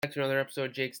Back to another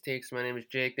episode of Jake's Takes. My name is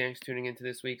Jake. Thanks for tuning into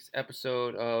this week's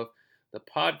episode of the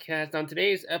podcast. On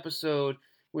today's episode,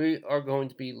 we are going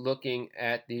to be looking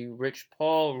at the Rich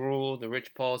Paul rule, the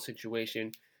Rich Paul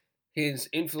situation, his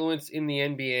influence in the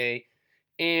NBA,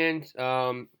 and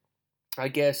I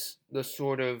guess the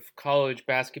sort of college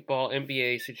basketball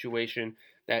NBA situation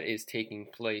that is taking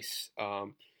place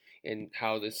and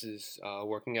how this is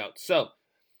working out. So,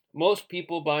 most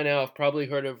people by now have probably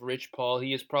heard of Rich Paul.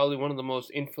 He is probably one of the most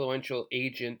influential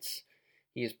agents.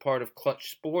 He is part of Clutch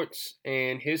Sports,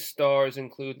 and his stars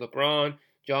include LeBron,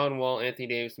 John Wall, Anthony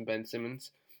Davis, and Ben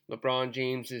Simmons. LeBron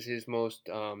James is his most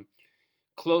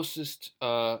closest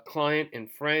client and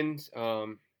friend.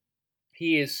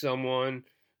 He is someone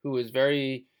who is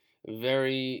very,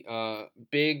 very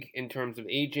big in terms of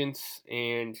agents,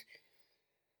 and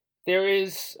there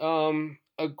is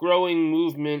a growing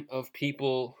movement of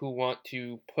people who want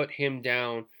to put him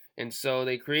down, and so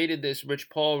they created this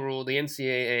Rich Paul rule, the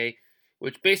NCAA,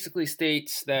 which basically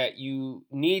states that you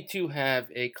need to have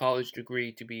a college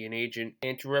degree to be an agent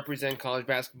and to represent college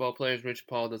basketball players. Rich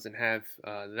Paul doesn't have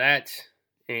that,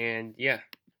 and yeah.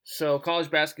 So college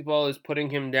basketball is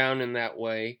putting him down in that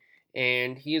way,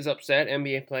 and he is upset.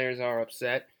 NBA players are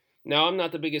upset. Now, I'm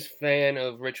not the biggest fan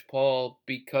of Rich Paul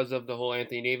because of the whole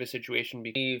Anthony Davis situation.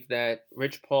 I believe that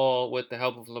Rich Paul, with the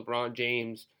help of LeBron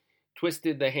James,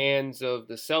 twisted the hands of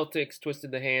the Celtics, twisted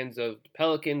the hands of the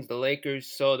Pelicans, the Lakers,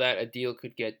 so that a deal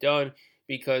could get done,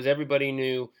 because everybody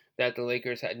knew that the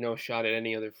Lakers had no shot at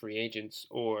any other free agents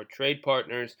or trade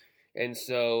partners, and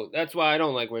so that's why I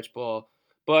don't like Rich Paul.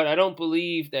 But I don't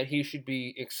believe that he should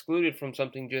be excluded from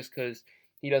something just because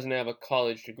he doesn't have a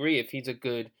college degree. If he's a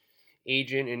good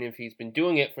agent and if he's been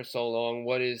doing it for so long,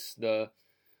 what is the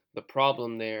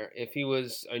problem there? If he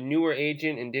was a newer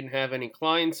agent and didn't have any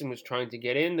clients and was trying to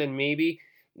get in, then maybe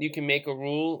you can make a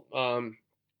rule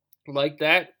like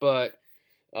that. But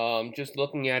just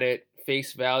looking at it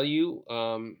face value,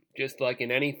 just like in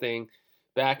anything,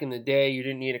 back in the day, you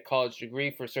didn't need a college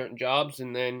degree for certain jobs,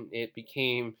 and then it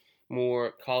became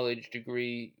more college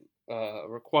degree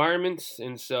requirements,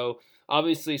 and so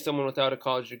obviously someone without a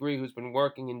college degree who's been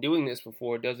working and doing this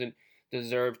before doesn't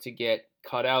deserve to get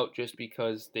cut out just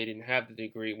because they didn't have the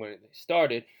degree when they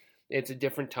started. It's a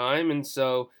different time, and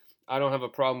so I don't have a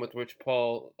problem with Rich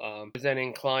Paul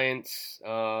presenting clients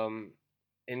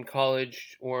in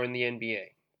college or in the NBA.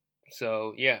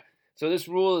 So yeah, so this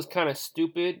rule is kind of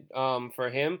stupid for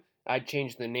him. I'd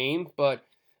change the name, but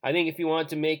I think if you want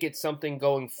to make it something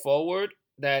going forward,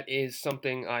 that is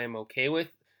something I am okay with.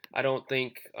 I don't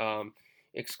think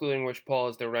excluding Rich Paul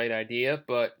is the right idea,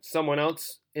 but someone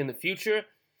else in the future,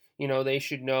 they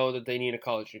should know that they need a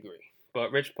college degree.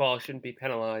 But Rich Paul shouldn't be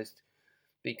penalized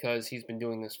because he's been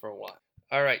doing this for a while.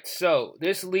 All right, so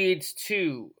this leads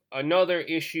to another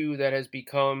issue that has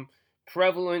become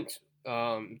prevalent,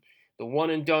 the one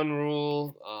and done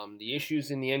rule, the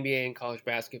issues in the NBA and college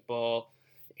basketball,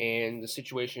 and the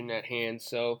situation at hand.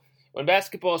 So when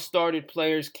basketball started,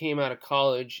 players came out of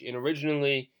college, and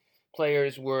originally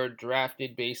players were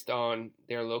drafted based on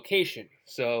their location.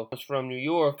 So if someone was from New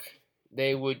York,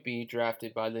 they would be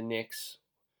drafted by the Knicks.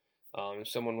 If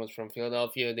someone was from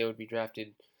Philadelphia, they would be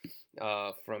drafted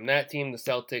from that team, the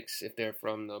Celtics, if they're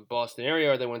from the Boston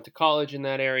area or they went to college in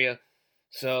that area.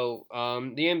 So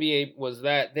the NBA was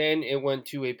that. Then it went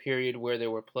to a period where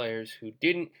there were players who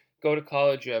didn't go to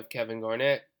college. You have Kevin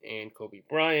Garnett and Kobe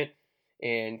Bryant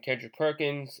and Kendrick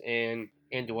Perkins and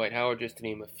Dwight Howard, just to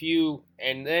name a few.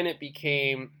 And then it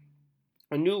became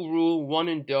a new rule, one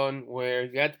and done, where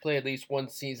you had to play at least one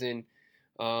season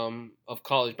of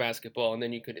college basketball, and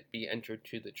then you could be entered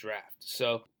to the draft.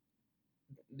 So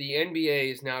the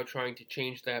NBA is now trying to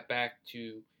change that back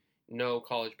to no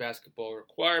college basketball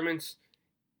requirements.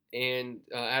 And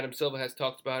Adam Silver has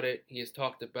talked about it. He has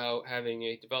talked about having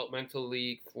a developmental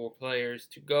league for players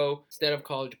to go instead of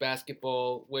college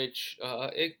basketball, which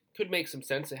it could make some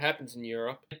sense. It happens in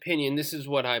Europe. In my opinion, this is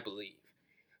what I believe.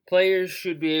 Players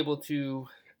should be able to,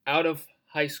 out of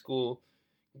high school,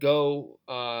 go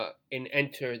and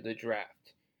enter the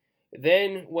draft.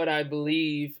 Then what I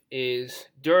believe is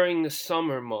during the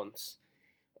summer months,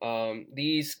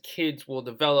 these kids will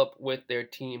develop with their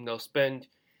team. They'll spend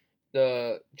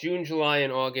the June, July,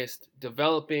 and August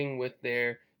developing with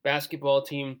their basketball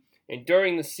team, and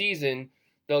during the season,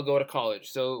 they'll go to college.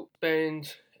 So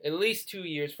spend at least 2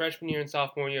 years, freshman year and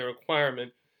sophomore year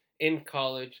requirement in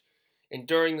college, and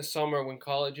during the summer when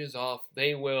college is off,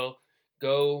 they will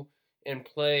go and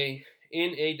play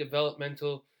in a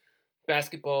developmental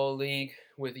basketball league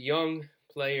with young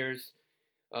players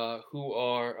who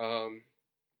are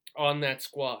on that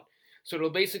squad. So it'll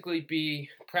basically be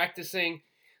practicing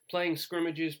playing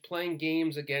scrimmages, playing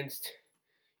games against,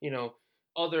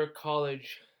 other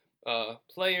college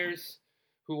players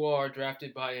who are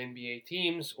drafted by NBA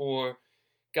teams, or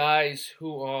guys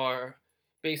who are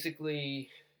basically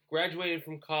graduated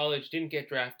from college, didn't get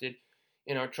drafted,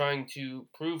 and are trying to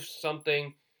prove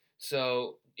something.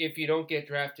 So if you don't get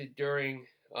drafted during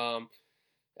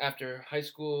after high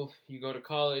school, you go to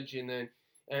college, and then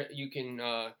you can,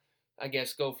 I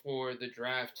guess, go for the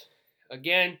draft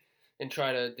again and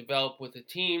try to develop with a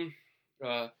team.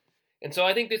 And so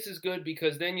I think this is good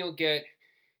because then you'll get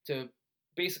to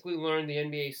basically learn the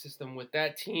NBA system with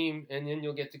that team, and then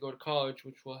you'll get to go to college,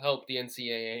 which will help the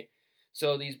NCAA.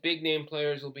 So these big name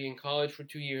players will be in college for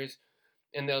 2 years,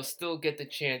 and they'll still get the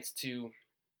chance to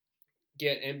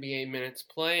get NBA minutes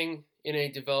playing in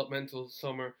a developmental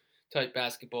summer type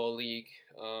basketball league.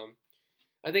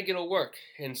 I think it'll work,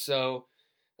 and so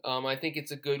I think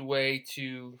it's a good way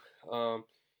to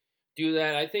do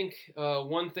that. I think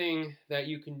one thing that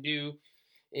you can do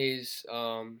is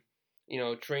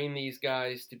train these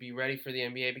guys to be ready for the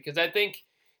NBA, because I think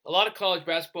a lot of college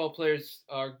basketball players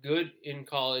are good in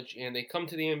college and they come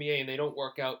to the NBA and they don't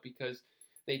work out because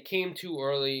they came too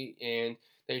early and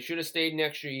they should have stayed an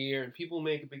extra year, and people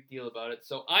make a big deal about it.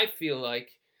 So I feel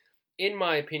like, in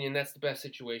my opinion, that's the best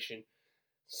situation.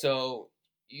 So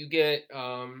you get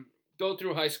go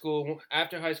through high school.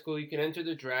 After high school, you can enter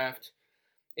the draft.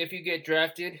 If you get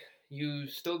drafted, you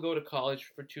still go to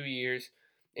college for 2 years,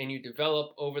 and you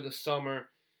develop over the summer.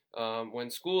 When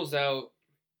school's out,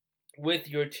 with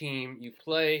your team, you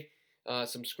play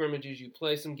some scrimmages, you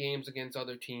play some games against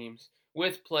other teams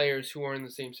with players who are in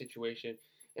the same situation.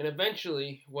 And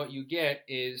eventually, what you get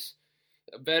is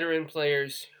veteran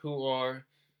players who are,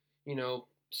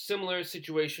 similar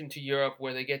situation to Europe,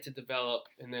 where they get to develop,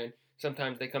 and then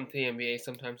sometimes they come to the NBA,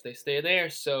 sometimes they stay there.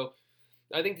 So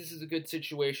I think this is a good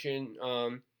situation.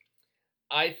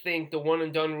 I think the one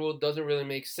and done rule doesn't really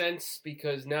make sense,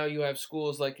 because now you have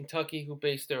schools like Kentucky who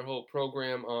base their whole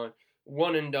program on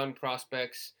one and done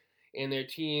prospects, and their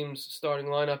team's starting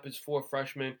lineup is 4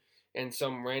 freshmen and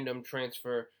some random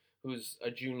transfer who's a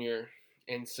junior.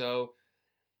 And so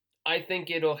I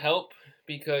think it'll help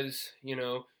because,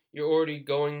 you're already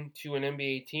going to an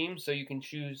NBA team, so you can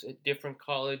choose a different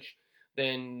college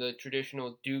than the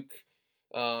traditional Duke,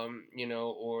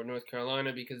 or North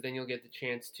Carolina, because then you'll get the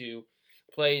chance to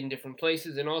play in different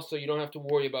places, and also you don't have to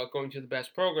worry about going to the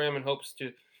best program in hopes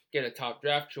to get a top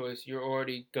draft choice. You're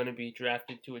already going to be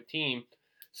drafted to a team.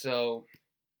 So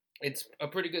it's a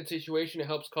pretty good situation. It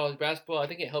helps college basketball. I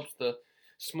think it helps the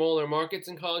smaller markets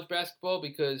in college basketball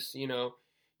because,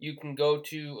 you can go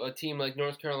to a team like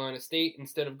North Carolina State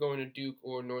instead of going to Duke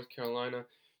or North Carolina.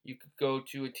 You could go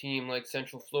to a team like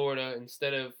Central Florida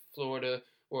instead of Florida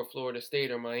or Florida State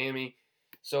or Miami.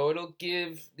 So it'll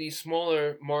give these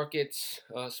smaller markets,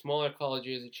 smaller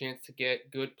colleges, a chance to get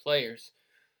good players.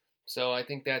 So I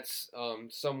think that's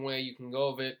some way you can go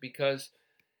of it, because,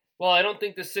 well, I don't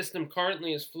think the system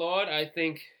currently is flawed. I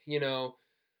think, the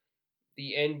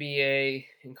NBA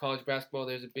and college basketball,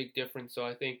 there's a big difference. So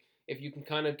I think if you can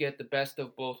kind of get the best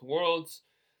of both worlds,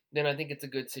 then I think it's a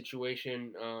good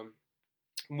situation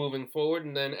moving forward.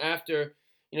 And then after,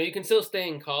 you can still stay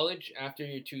in college after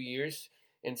your 2 years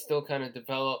and still kind of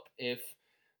develop. If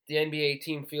the NBA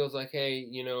team feels like, hey,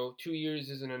 2 years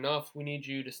isn't enough, we need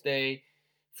you to stay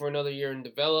for another year and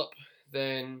develop,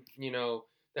 then,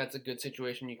 that's a good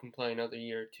situation. You can play another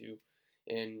year or two,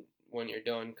 and when you're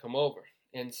done, come over.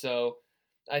 And so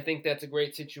I think that's a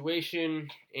great situation,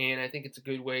 and I think it's a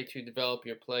good way to develop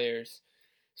your players.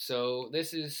 So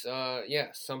this is,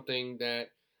 something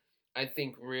that I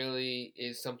think really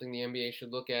is something the NBA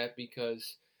should look at,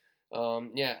 because,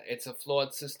 it's a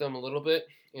flawed system a little bit,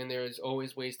 and there's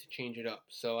always ways to change it up.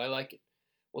 So I like it.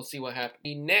 We'll see what happens.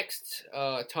 The next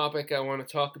topic I want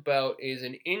to talk about is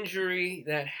an injury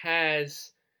that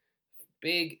has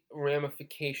big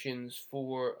ramifications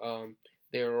for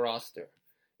their roster.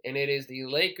 And it is the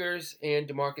Lakers and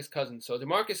DeMarcus Cousins. So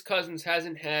DeMarcus Cousins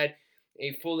hasn't had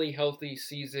a fully healthy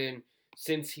season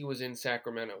since he was in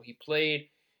Sacramento. He played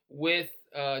with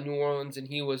New Orleans, and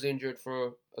he was injured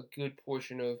for a good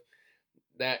portion of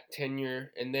that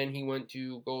tenure. And then he went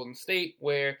to Golden State,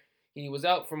 where he was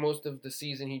out for most of the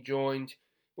season. He joined,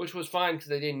 which was fine because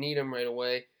they didn't need him right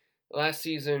away. Last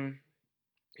season,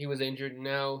 he was injured.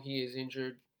 Now he is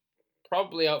injured,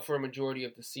 probably out for a majority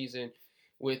of the season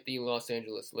with the Los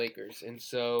Angeles Lakers. And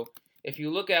so if you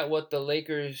look at what the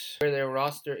Lakers, where their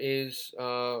roster is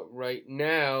right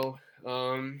now,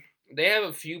 they have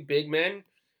a few big men,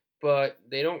 but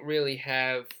they don't really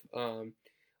have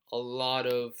a lot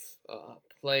of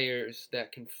players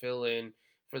that can fill in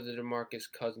for the DeMarcus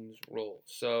Cousins role.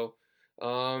 So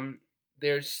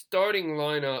their starting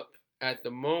lineup at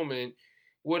the moment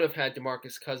would have had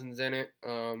DeMarcus Cousins in it.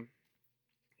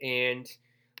 And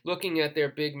looking at their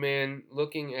big man,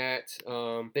 looking at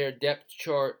their depth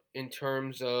chart in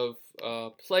terms of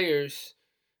players,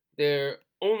 their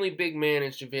only big man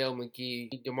is JaVale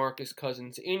McGee. DeMarcus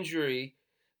Cousins' injury,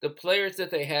 the players that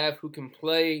they have who can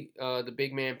play the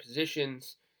big man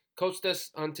positions,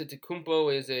 Kostas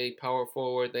Antetokounmpo is a power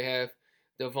forward. They have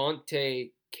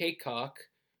Devontae Cacok,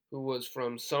 who was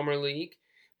from Summer League.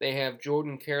 They have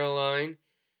Jordan Caroline,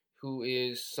 who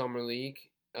is Summer League.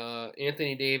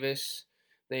 Anthony Davis.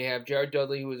 They have Jared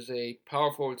Dudley, who is a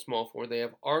power forward, small forward. They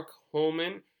have Ark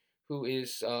Holman, who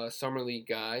is a Summer League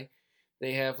guy.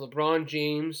 They have LeBron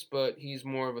James, but he's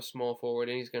more of a small forward,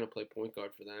 and he's going to play point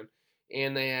guard for them.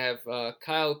 And they have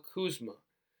Kyle Kuzma.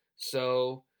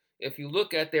 So if you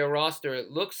look at their roster,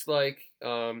 it looks like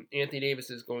Anthony Davis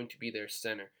is going to be their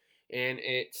center. And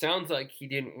it sounds like he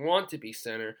didn't want to be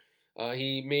center.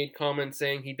 He made comments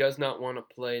saying he does not want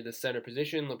to play the center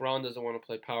position. LeBron doesn't want to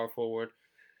play power forward.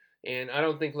 And I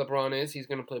don't think LeBron is. He's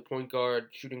going to play point guard,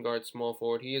 shooting guard, small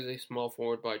forward. He is a small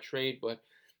forward by trade, but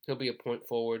he'll be a point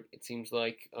forward, it seems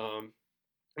like.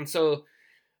 And so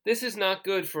this is not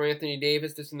good for Anthony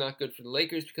Davis. This is not good for the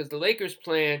Lakers because the Lakers'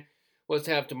 plan was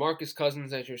to have DeMarcus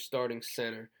Cousins as your starting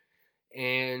center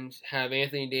and have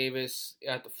Anthony Davis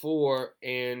at the 4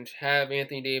 and have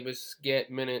Anthony Davis get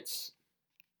minutes,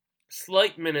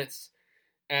 slight minutes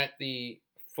at the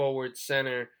forward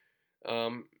center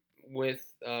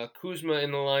with Kuzma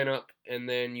in the lineup, and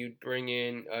then you'd bring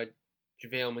in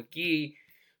JaVale McGee.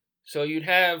 So you'd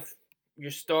have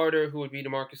your starter, who would be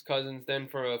DeMarcus Cousins. Then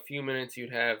for a few minutes,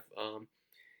 you'd have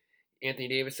Anthony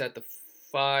Davis at the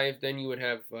 5. Then you would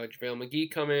have JaVale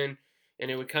McGee come in,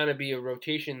 and it would kind of be a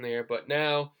rotation there. But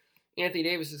now Anthony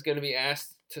Davis is going to be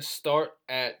asked to start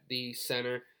at the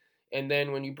center. And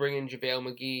then when you bring in JaVale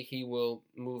McGee, he will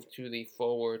move to the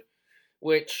forward,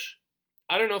 which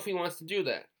I don't know if he wants to do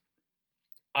that.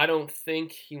 I don't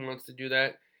think he wants to do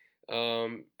that.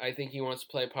 I think he wants to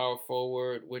play power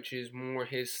forward, which is more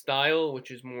his style,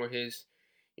 which is more his,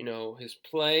 his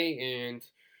play. And,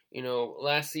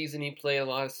 last season he played a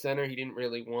lot of center. He didn't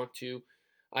really want to.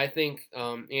 I think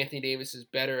Anthony Davis is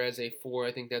better as a 4.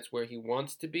 I think that's where he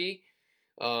wants to be.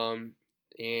 I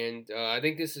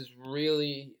think this is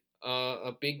really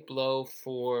a big blow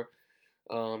for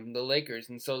the Lakers.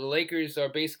 And so the Lakers are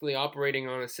basically operating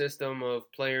on a system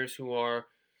of players who are,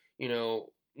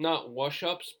 not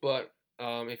wash-ups, but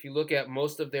if you look at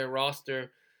most of their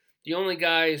roster, the only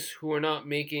guys who are not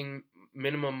making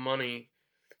minimum money,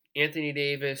 Anthony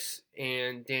Davis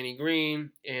and Danny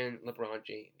Green and LeBron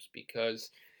James,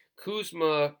 because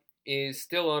Kuzma is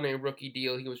still on a rookie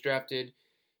deal. He was drafted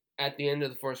at the end of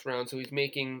the first round, so he's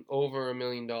making over $1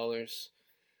 million.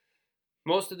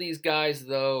 Most of these guys,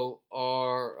 though,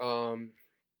 are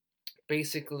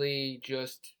basically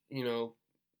just,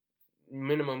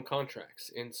 minimum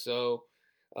contracts. And so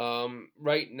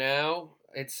right now,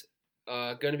 it's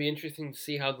going to be interesting to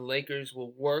see how the Lakers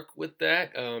will work with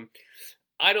that.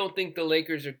 I don't think the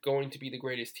Lakers are going to be the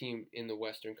greatest team in the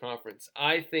Western Conference.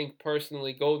 I think,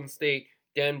 personally, Golden State,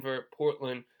 Denver,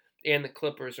 Portland, and the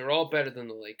Clippers are all better than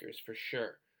the Lakers for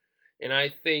sure. And I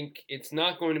think it's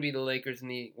not going to be the Lakers in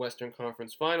the Western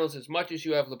Conference Finals. As much as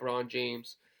you have LeBron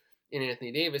James and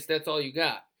Anthony Davis, that's all you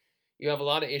got. You have a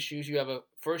lot of issues. You have a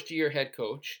first-year head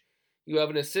coach. You have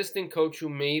an assistant coach who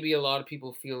maybe a lot of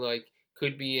people feel like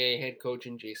could be a head coach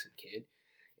in Jason Kidd.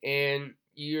 And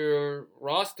your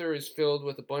roster is filled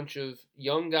with a bunch of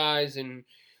young guys and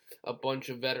a bunch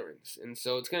of veterans. And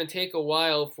so it's going to take a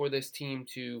while for this team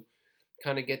to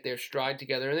kind of get their stride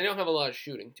together. And they don't have a lot of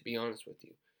shooting, to be honest with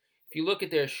you. If you look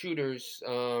at their shooters,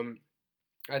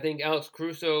 I think Alex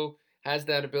Caruso has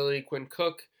that ability. Quinn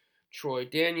Cook, Troy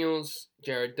Daniels,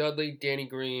 Jared Dudley, Danny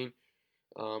Green,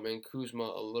 and Kuzma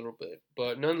a little bit.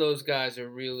 But none of those guys are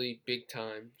really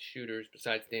big-time shooters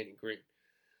besides Danny Green.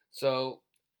 So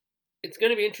it's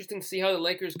going to be interesting to see how the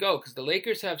Lakers go, because the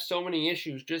Lakers have so many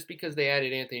issues. Just because they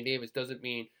added Anthony Davis doesn't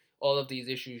mean all of these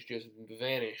issues just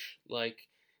vanish like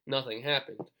nothing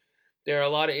happened. There are a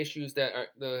lot of issues that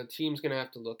the team's going to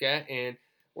have to look at, and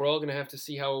we're all going to have to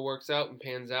see how it works out and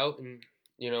pans out. And,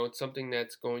 it's something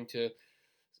that's going to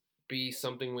be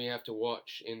something we have to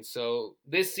watch. And so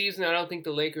this season, I don't think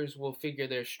the Lakers will figure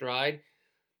their stride.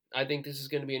 I think this is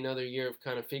going to be another year of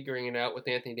kind of figuring it out with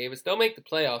Anthony Davis. They'll make the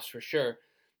playoffs for sure,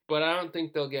 but I don't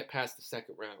think they'll get past the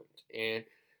second round. And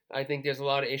I think there's a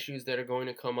lot of issues that are going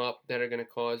to come up that are going to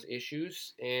cause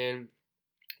issues. And,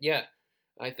 yeah,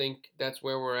 I think that's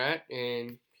where we're at.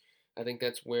 And I think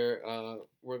that's where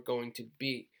we're going to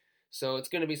be. So it's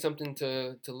going to be something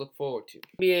to look forward to.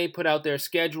 NBA put out their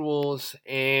schedules,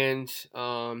 and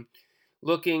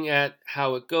looking at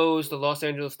how it goes, the Los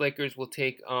Angeles Lakers will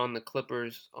take on the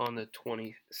Clippers on the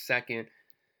 22nd.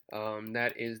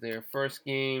 That is their first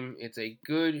game. It's a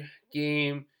good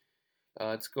game.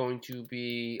 It's going to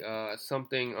be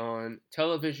something on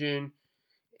television,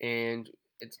 and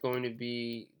it's going to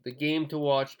be the game to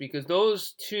watch because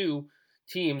those two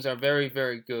teams are very,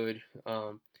 very good.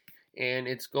 And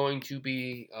it's going to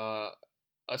be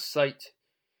a sight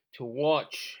to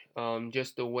watch,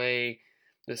 just the way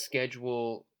the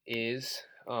schedule is.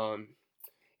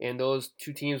 And those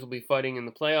two teams will be fighting in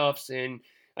the playoffs. And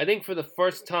I think for the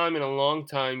first time in a long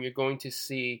time, you're going to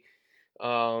see,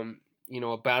 a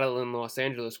battle in Los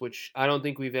Angeles, which I don't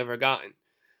think we've ever gotten.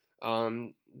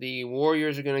 The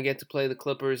Warriors are going to get to play the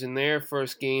Clippers in their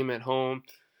first game at home.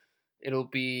 It'll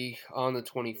be on the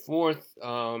 24th.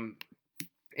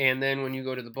 And then when you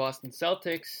go to the Boston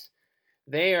Celtics,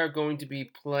 they are going to be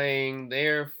playing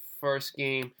their first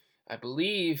game, I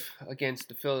believe, against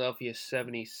the Philadelphia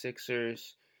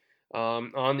 76ers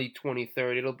on the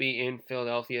 23rd. It'll be in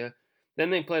Philadelphia. Then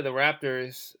they play the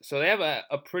Raptors. So they have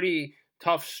a pretty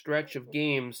tough stretch of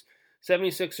games.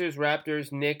 76ers,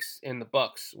 Raptors, Knicks, and the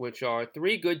Bucks, which are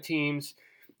three good teams.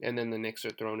 And then the Knicks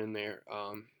are thrown in there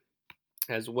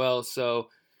as well. So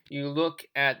you look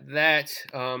at that.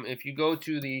 If you go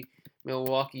to the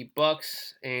Milwaukee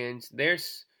Bucks and their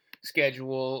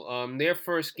schedule, their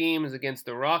first game is against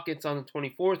the Rockets on the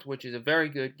 24th, which is a very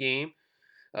good game.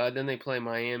 Then they play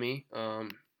Miami.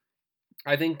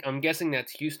 I'm guessing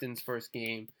that's Houston's first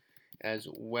game as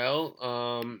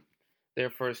well. Their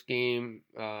first game,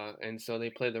 and so they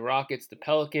play the Rockets, the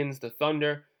Pelicans, the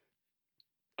Thunder.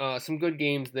 Some good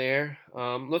games there.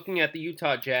 Looking at the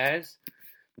Utah Jazz,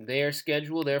 their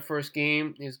schedule, their first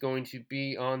game is going to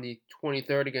be on the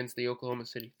 23rd against the Oklahoma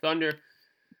City Thunder.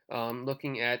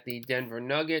 Looking at the Denver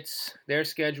Nuggets, their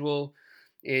schedule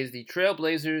is the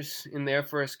Trailblazers in their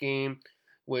first game,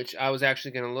 which I was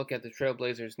actually going to look at the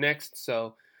Trailblazers next.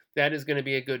 So that is going to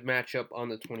be a good matchup on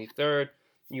the 23rd.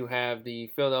 You have the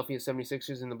Philadelphia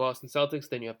 76ers and the Boston Celtics.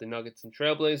 Then you have the Nuggets and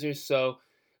Trailblazers. So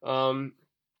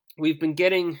we've been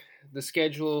getting the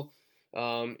schedule,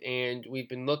 and we've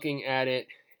been looking at it.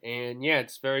 And, yeah,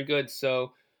 it's very good.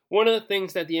 So one of the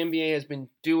things that the NBA has been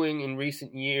doing in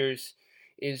recent years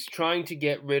is trying to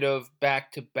get rid of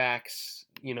back-to-backs,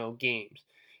 games.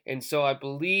 And so I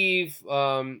believe,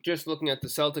 just looking at the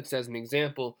Celtics as an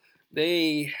example,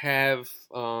 they have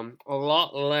a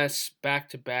lot less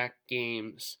back-to-back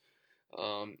games.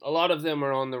 A lot of them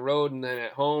are on the road and then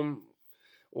at home,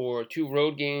 or 2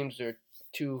 road games or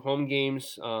 2 home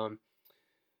games.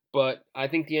 But I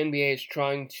think the NBA is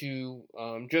trying to,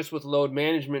 just with load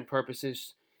management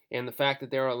purposes and the fact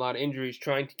that there are a lot of injuries,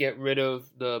 trying to get rid of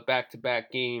the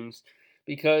back-to-back games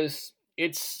because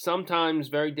it's sometimes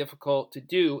very difficult to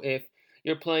do if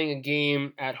you're playing a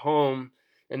game at home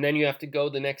and then you have to go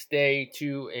the next day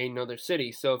to another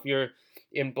city. So if you're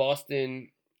in Boston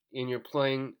and you're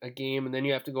playing a game and then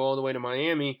you have to go all the way to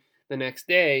Miami the next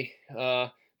day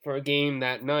for a game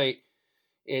that night,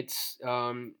 it's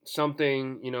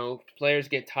something, players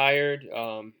get tired.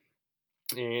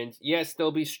 And yes,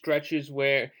 there'll be stretches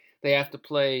where they have to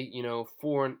play,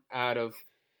 4 out of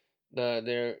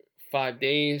their 5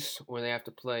 days, or they have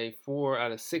to play 4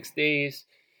 out of 6 days.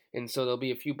 And so there'll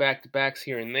be a few back-to-backs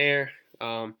here and there.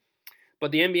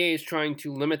 But the NBA is trying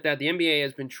to limit that. The NBA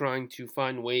has been trying to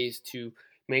find ways to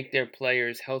make their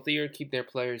players healthier, keep their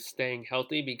players staying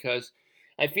healthy, because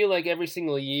I feel like every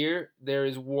single year there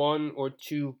is 1 or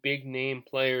 2 big-name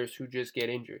players who just get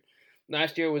injured.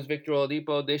 Last year was Victor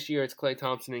Oladipo. This year it's Klay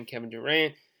Thompson and Kevin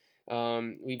Durant.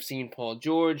 We've seen Paul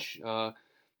George.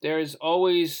 There's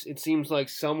always, it seems like,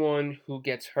 someone who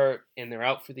gets hurt and they're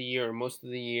out for the year or most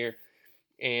of the year,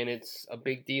 and it's a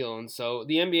big deal. And so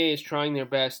the NBA is trying their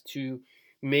best to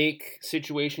make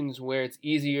situations where it's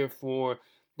easier for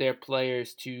their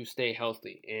players to stay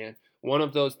healthy. And one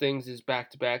of those things is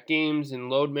back-to-back games and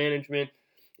load management.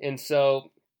 And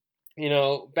so,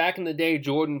 back in the day,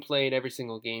 Jordan played every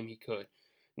single game he could.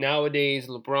 Nowadays,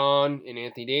 LeBron and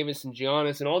Anthony Davis and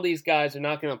Giannis and all these guys are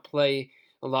not going to play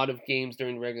a lot of games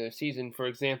during the regular season. For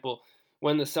example,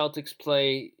 when the Celtics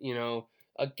play,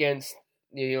 against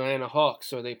the Atlanta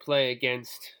Hawks, or they play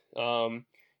against,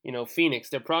 Phoenix,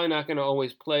 they're probably not going to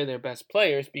always play their best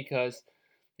players because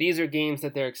these are games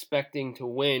that they're expecting to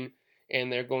win,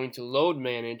 and they're going to load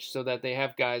manage so that they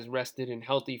have guys rested and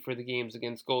healthy for the games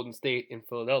against Golden State and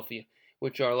Philadelphia,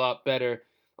 which are a lot better,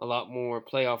 a lot more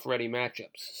playoff-ready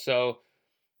matchups. So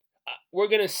we're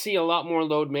going to see a lot more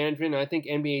load management. I think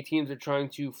NBA teams are trying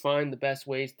to find the best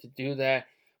ways to do that,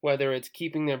 whether it's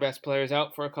keeping their best players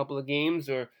out for a couple of games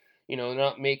or,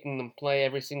 not making them play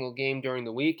every single game during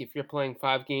the week. If you're playing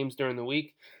 5 games during the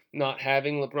week, not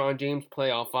having LeBron James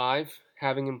play all 5,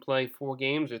 having him play 4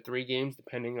 games or 3 games,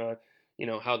 depending on,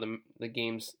 how the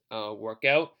games work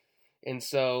out. And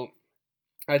so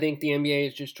I think the NBA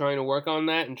is just trying to work on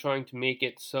that and trying to make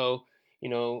it so,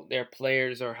 their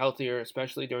players are healthier,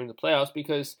 especially during the playoffs,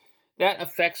 because that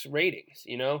affects ratings,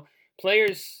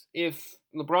 Players, if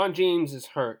LeBron James is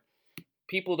hurt,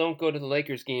 people don't go to the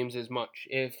Lakers games as much.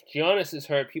 If Giannis is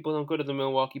hurt, people don't go to the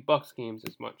Milwaukee Bucks games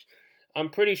as much. I'm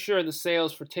pretty sure the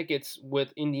sales for tickets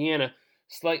with Indiana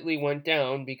slightly went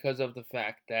down because of the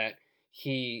fact that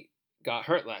he got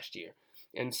hurt last year.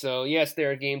 And so, yes,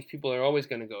 there are games people are always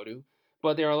going to go to,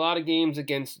 but there are a lot of games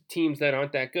against teams that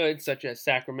aren't that good, such as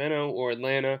Sacramento or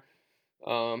Atlanta,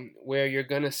 where you're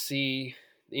going to see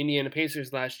the Indiana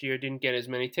Pacers last year didn't get as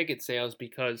many ticket sales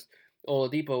because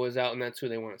Oladipo was out, and that's who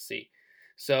they want to see.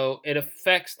 So it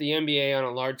affects the NBA on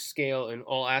a large scale in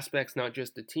all aspects, not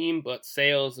just the team, but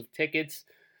sales of tickets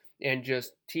and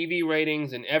just TV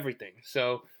ratings and everything.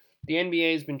 So the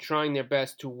NBA has been trying their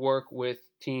best to work with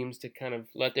teams to kind of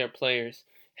let their players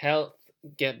health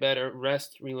get better,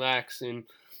 rest, relax, and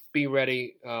be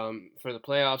ready for the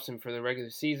playoffs and for the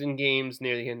regular season games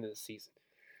near the end of the season.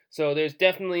 So there's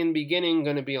definitely in the beginning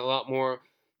going to be a lot more,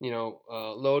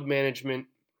 load management,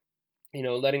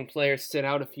 letting players sit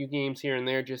out a few games here and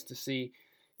there just to see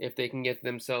if they can get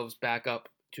themselves back up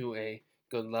to a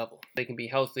good level. They can be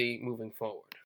healthy moving forward.